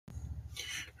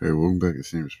Hey, welcome back to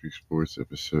Sam Speak Sports,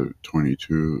 episode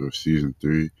 22 of season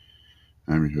 3.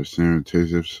 I'm your host, Sam.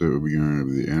 Today's episode will be going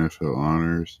over the NFL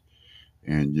honors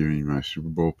and giving you my Super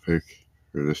Bowl pick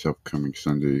for this upcoming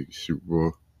Sunday Super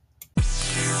Bowl.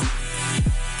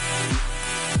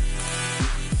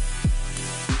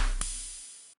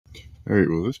 Alright,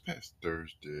 well, this past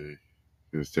Thursday,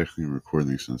 it was technically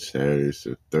recording this on Saturday,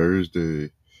 so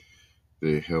Thursday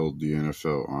they held the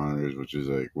NFL honors, which is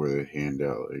like where they hand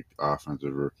out like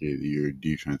offensive rookie of the year,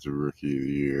 defensive rookie of the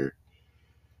year,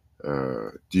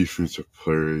 defensive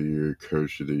player of the year,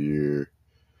 coach of the year,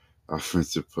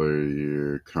 offensive player of the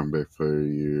year, comeback player of the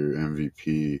year,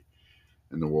 MVP,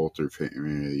 and the Walter Payton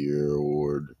Man of the Year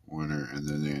award winner. And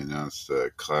then they announced the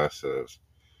class of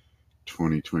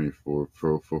 2024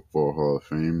 Pro Football Hall of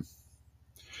Fame.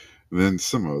 And then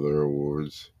some other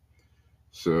awards.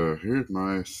 So here's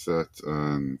my set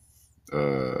on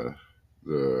the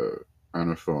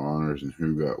NFL honors and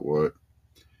who got what.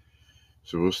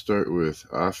 So we'll start with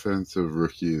Offensive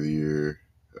Rookie of the Year.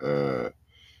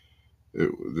 The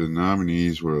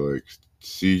nominees were like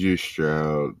C.J.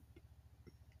 Stroud,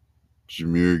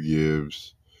 Jahmyr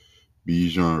Gibbs,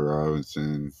 Bijan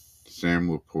Robinson, Sam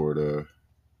Laporta,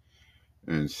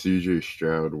 and C.J.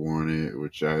 Stroud won it,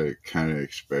 which I kind of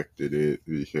expected it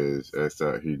because I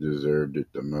thought he deserved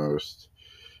it the most.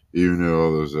 Even though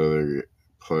all those other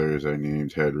players I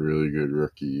named had really good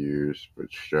rookie years,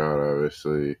 but Stroud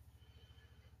obviously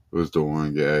was the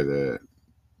one guy that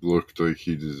looked like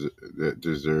that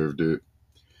deserved it.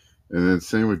 And then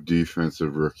same with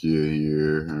Defensive Rookie of the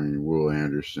Year. I mean, Will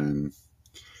Anderson.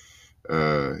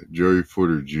 Joey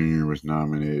Porter Jr. was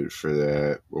nominated for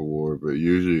that award, but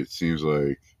usually it seems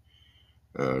like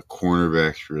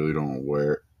cornerbacks really don't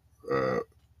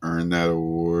earn that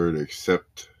award,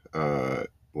 except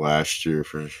last year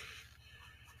was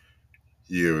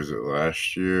it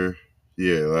last year?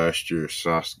 Yeah, last year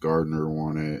Sauce Gardner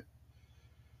won it,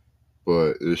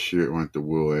 but this year it went to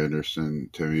Will Anderson.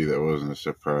 To me, that wasn't a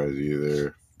surprise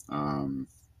either.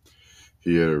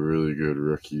 He had a really good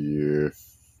rookie year.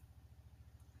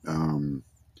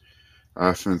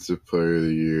 Offensive Player of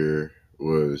the Year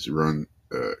was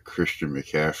Christian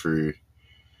McCaffrey.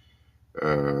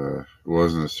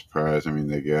 Wasn't a surprise. I mean,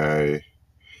 the guy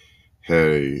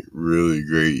had a really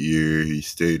great year. He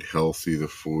stayed healthy the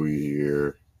full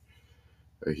year.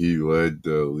 He led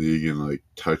the league in like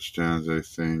touchdowns, I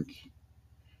think.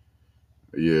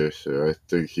 Yeah, so I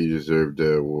think he deserved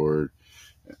that award.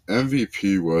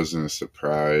 MVP wasn't a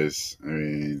surprise. I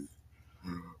mean,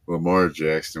 Lamar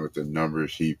Jackson with the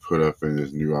numbers he put up in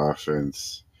his new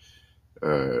offense.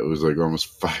 It was like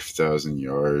almost 5,000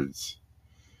 yards.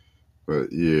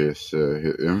 But yeah, so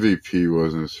MVP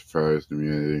wasn't a surprise to me.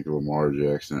 I think Lamar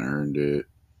Jackson earned it.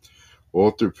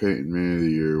 Walter Payton Man of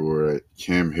the Year award,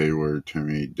 Cam Hayward to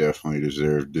me definitely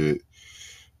deserved it.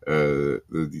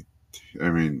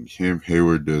 Cam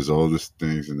Hayward does all these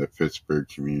things in the Pittsburgh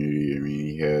community. I mean,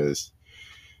 he has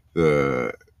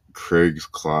the Craig's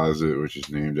Closet, which is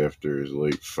named after his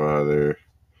late father,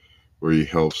 where he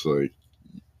helps like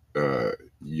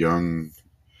young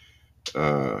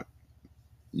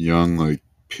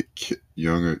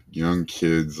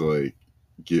kids like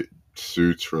get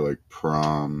suits for like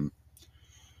prom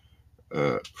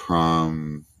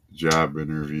job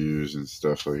interviews and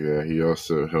stuff like that. He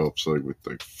also helps like with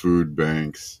like food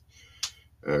banks.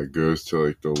 Goes to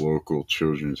like the local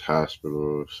children's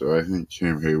hospital. So I think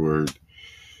Cam Hayward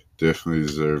definitely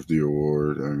deserved the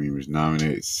award. I mean, he was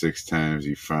nominated 6 times.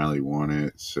 He finally won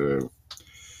it. So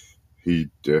he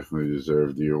definitely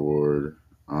deserved the award.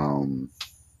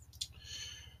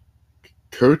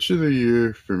 Coach of the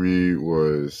Year for me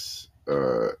was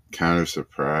kind of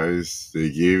surprised. They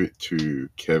gave it to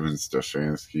Kevin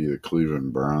Stefanski, the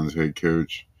Cleveland Browns head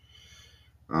coach.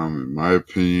 In my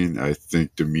opinion, I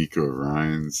think DeMeco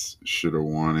Ryans should have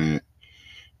won it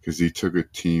because he took a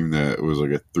team that was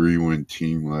like a 3-win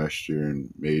team last year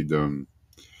and made them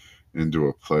into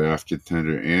a playoff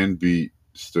contender and beat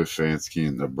Stefanski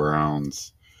and the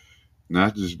Browns.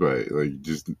 Not just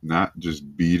not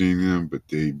just beating them, but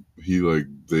they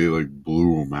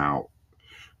blew them out.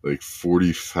 Like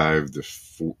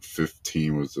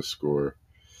 45-15 was the score.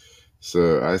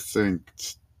 So I think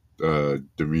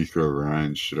DeMeco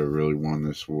Ryans should have really won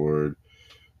this award,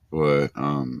 but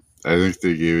I think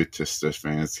they gave it to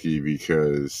Stefanski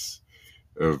because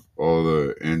of all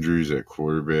the injuries at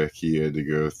quarterback he had to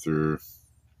go through,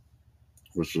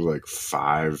 which was like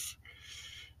 5.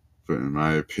 But in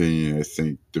my opinion, I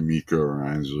think DeMeco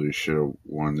Ryans really should have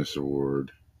won this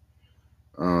award.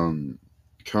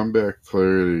 Comeback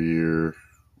Player of the Year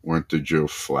went to Joe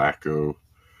Flacco.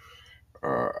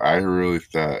 I really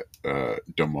thought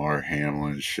Damar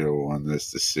Hamlin should have won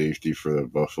this, the safety for the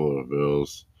Buffalo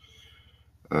Bills,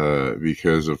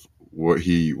 because of what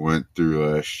he went through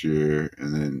last year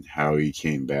and then how he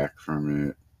came back from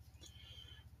it,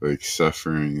 like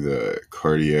suffering the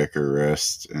cardiac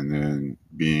arrest and then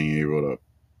being able to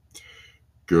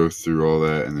go through all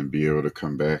that and then be able to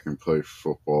come back and play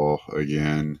football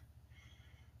again.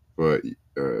 But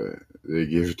they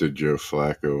gave it to Joe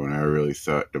Flacco, and I really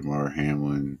thought Damar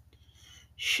Hamlin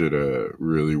should have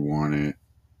really won it.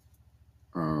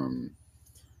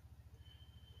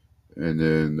 And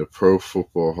then the Pro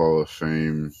Football Hall of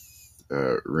Fame,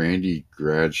 Randy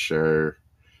Gradshire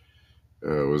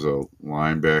was a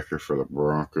linebacker for the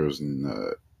Broncos in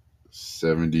the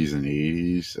 70s and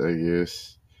 80s, I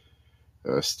guess.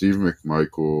 Steve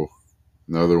McMichael,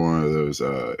 another one of those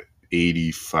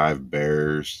 85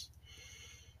 Bears,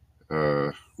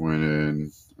 went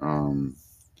in.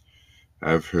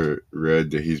 I've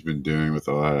read that he's been dealing with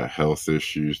a lot of health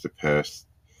issues the past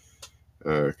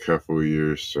couple of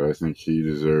years, so I think he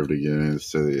deserved to get in.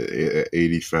 So the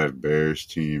 85 Bears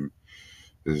team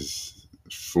is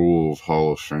full of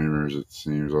Hall of Famers, it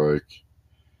seems like.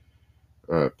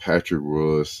 Patrick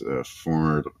Willis,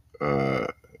 former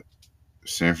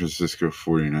San Francisco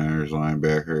 49ers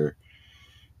linebacker.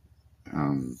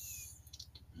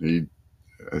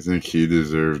 I think he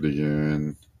deserved to get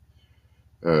in.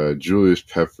 Julius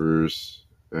Peppers,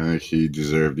 I think he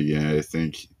deserved to get in. I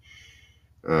think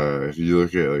if you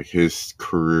look at like his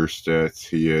career stats,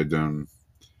 he had done,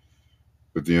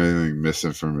 but the only thing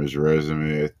missing from his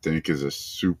resume, I think, is a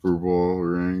Super Bowl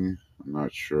ring. I'm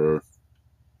not sure.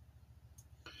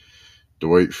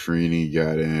 Dwight Freeney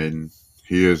got in.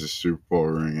 He has a Super Bowl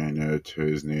ring, I know, to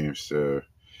his name, so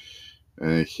I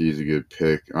think he's a good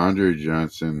pick. Andre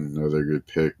Johnson, another good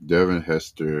pick. Devin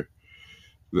Hester,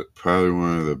 probably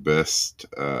one of the best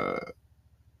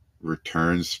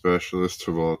return specialists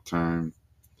of all time.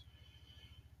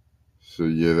 So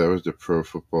yeah, that was the Pro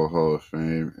Football Hall of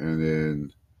Fame. And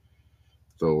then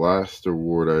the last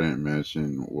award I didn't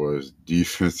mention was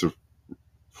Defensive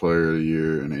Player of the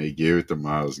Year, and they gave it to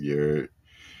Myles Garrett.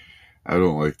 I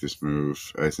don't like this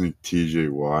move. I think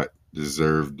TJ Watt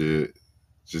deserved it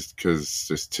just because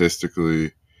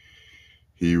statistically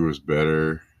he was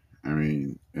better. I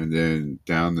mean, and then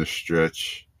down the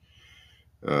stretch,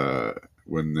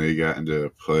 when they got into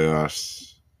the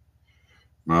playoffs,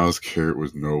 Myles Garrett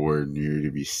was nowhere near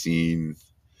to be seen.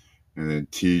 And then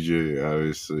TJ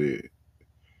obviously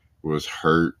was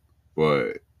hurt,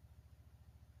 but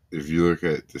if you look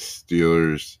at the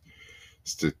Steelers'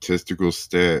 statistical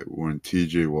stat when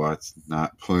TJ Watt's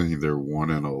not playing their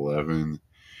 1-11,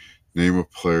 name a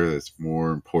player that's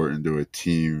more important to a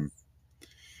team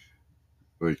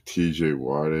like TJ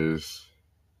Watt is.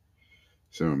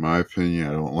 So in my opinion,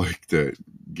 I don't like that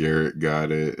Garrett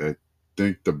got it. I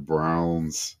think the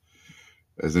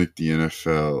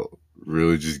NFL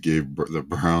really just gave the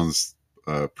Browns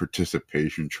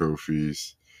participation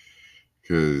trophies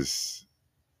because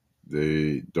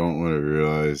they don't want to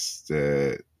realize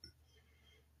that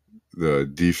the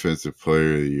Defensive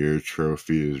Player of the Year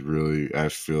trophy is really, I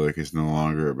feel like it's no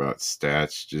longer about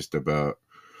stats, just about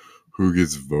who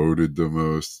gets voted the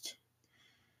most.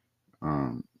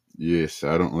 Yes,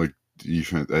 I don't like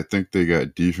defense. I think they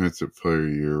got Defensive Player of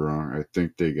the Year wrong. I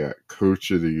think they got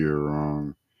Coach of the Year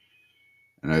wrong.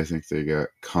 And I think they got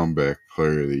Comeback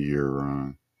Player of the Year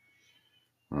wrong.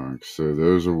 So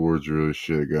those awards really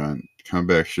should have gone.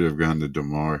 Comeback should have gone to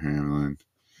Damar Hamlin.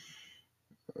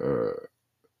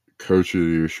 Coach of the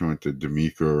Year should went to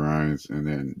DeMeco Ryans, and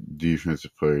then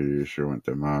Defensive Player of the Year should went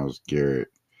to Myles Garrett.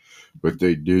 But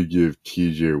they did give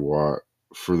TJ Watt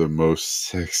for the most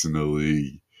sacks in the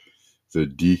league the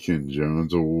Deacon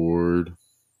Jones Award.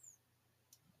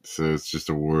 So it's just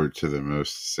award to the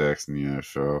most sacks in the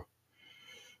NFL.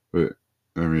 But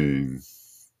I mean,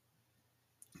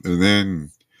 and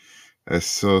then I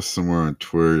saw somewhere on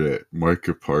Twitter that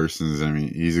Micah Parsons, I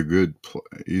mean, he's a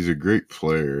great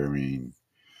player. I mean,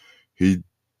 he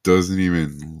doesn't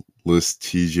even list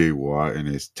TJ Watt in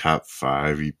his top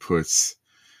 5. He puts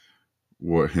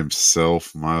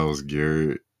himself, Myles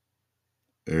Garrett,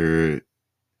 Eric,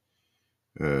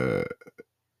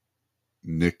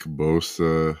 Nick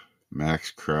Bosa,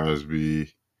 Max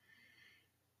Crosby,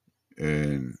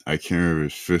 and I can't remember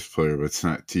his 5th player, but it's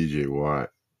not TJ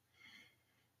Watt.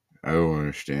 I don't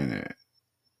understand that.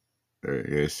 I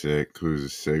guess that concludes the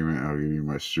segment. I'll give you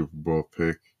my Super Bowl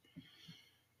pick.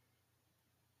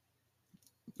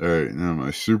 Alright, now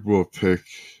my Super Bowl pick,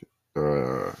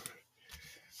 I'm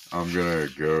gonna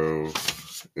go,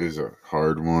 is a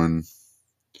hard one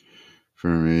for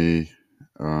me.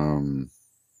 Um,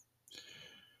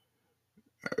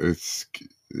 it's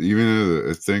even though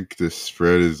I think the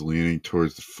spread is leaning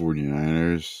towards the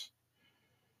 49ers.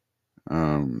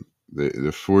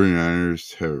 The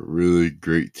 49ers have a really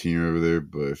great team over there,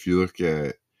 but if you look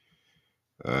at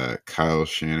Kyle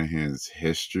Shanahan's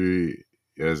history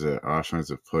as an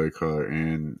offensive play caller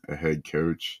and a head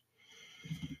coach,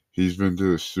 he's been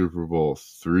to the Super Bowl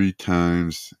 3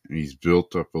 times and he's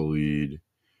built up a lead,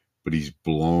 but he's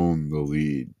blown the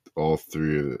lead both of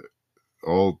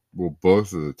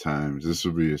the times. This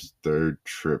will be his third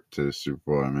trip to the Super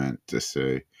Bowl, I meant to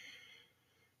say.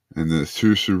 And the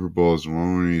 2 Super Bowls,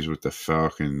 one when he's with the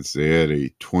Falcons, they had a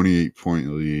 28-point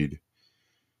lead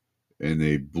and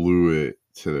they blew it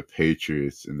to the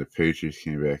Patriots, and the Patriots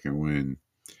came back and win.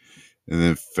 And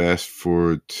then fast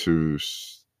forward to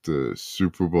the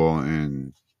Super Bowl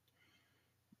and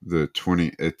at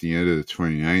the end of the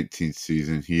 2019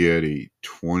 season, he had a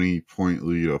 20-point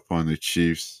lead up on the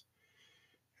Chiefs,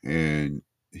 and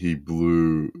he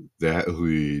blew that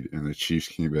lead, and the Chiefs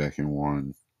came back and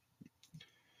won.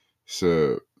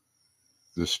 So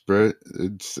the spread,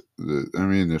 the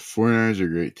 49ers are a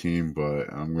great team,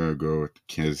 but I'm going to go with the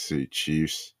Kansas City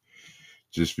Chiefs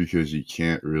just because you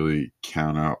can't really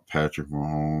count out Patrick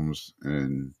Mahomes.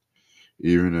 And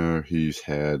even though he's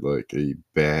had like a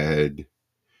bad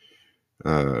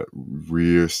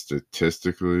year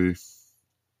statistically,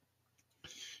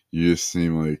 you just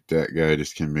seem like that guy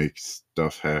just can make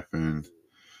stuff happen.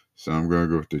 So I'm going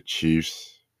to go with the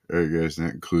Chiefs. All right, guys,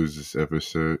 that concludes this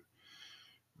episode.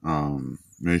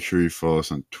 Make sure you follow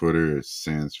us on Twitter at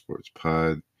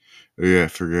SandSportsPod. Oh yeah, I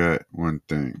forgot one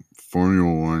thing.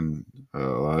 Formula One, a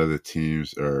lot of the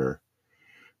teams are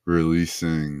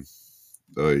releasing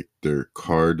like their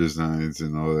car designs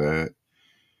and all that.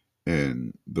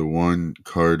 And the one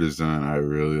car design I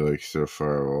really like so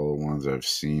far of all the ones I've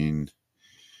seen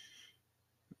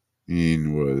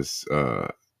was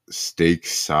Steak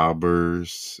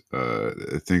Sauber's.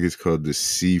 I think it's called the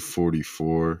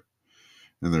C44.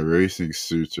 And the racing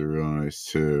suits are real nice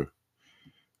too.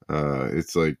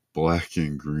 It's like black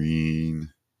and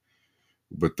green,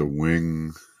 but the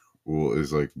wing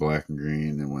is like black and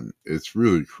green, and when it's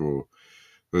really cool.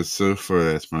 But so far,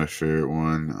 that's my favorite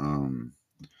one.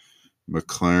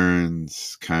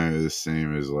 McLaren's kind of the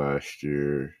same as last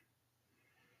year.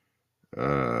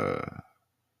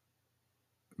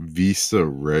 Visa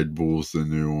Red Bull's the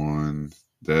new one.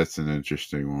 That's an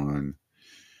interesting one.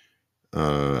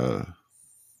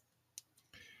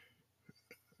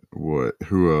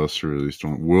 Who else released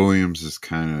one? Williams is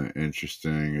kind of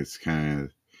interesting. It's kind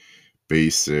of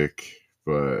basic,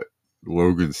 but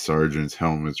Logan Sargent's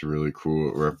helmet's really cool.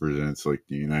 It represents like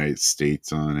the United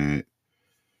States on it.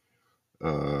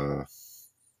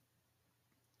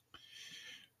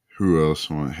 Who else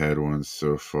had one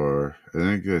so far? I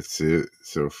think that's it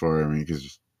so far. I mean,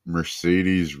 because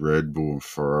Mercedes, Red Bull, and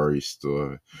Ferrari still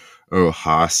have it. Oh,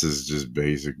 Haas is just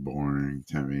basic boring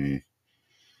to me.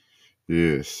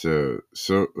 Yeah, so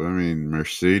I mean,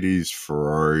 Mercedes,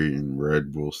 Ferrari, and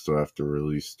Red Bull still have to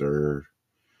release their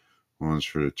ones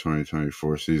for the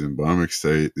 2024 season, but I'm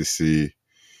excited to see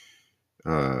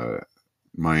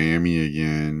Miami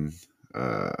again.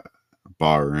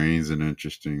 Bahrain's an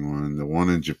interesting one. The one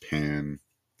in Japan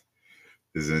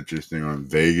is interesting. On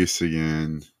Vegas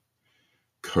again,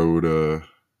 Coda,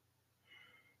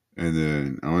 and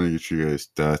then I want to get you guys'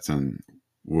 thoughts on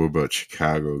what about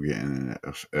Chicago getting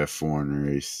an F1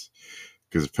 race,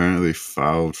 because apparently they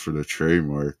filed for the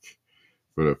trademark,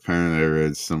 but apparently I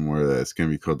read somewhere that it's going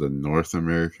to be called the North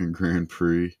American Grand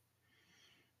Prix.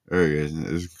 Alright guys,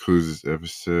 this concludes this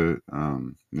episode.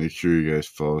 Make sure you guys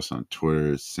follow us on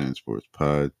Twitter at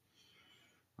SandSportsPod.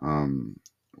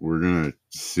 We're gonna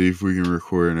see if we can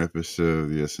record an episode of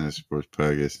the SNS Sports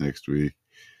Podcast next week.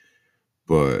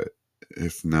 But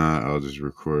if not, I'll just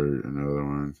record another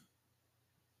one.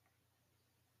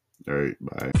 Alright,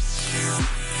 bye.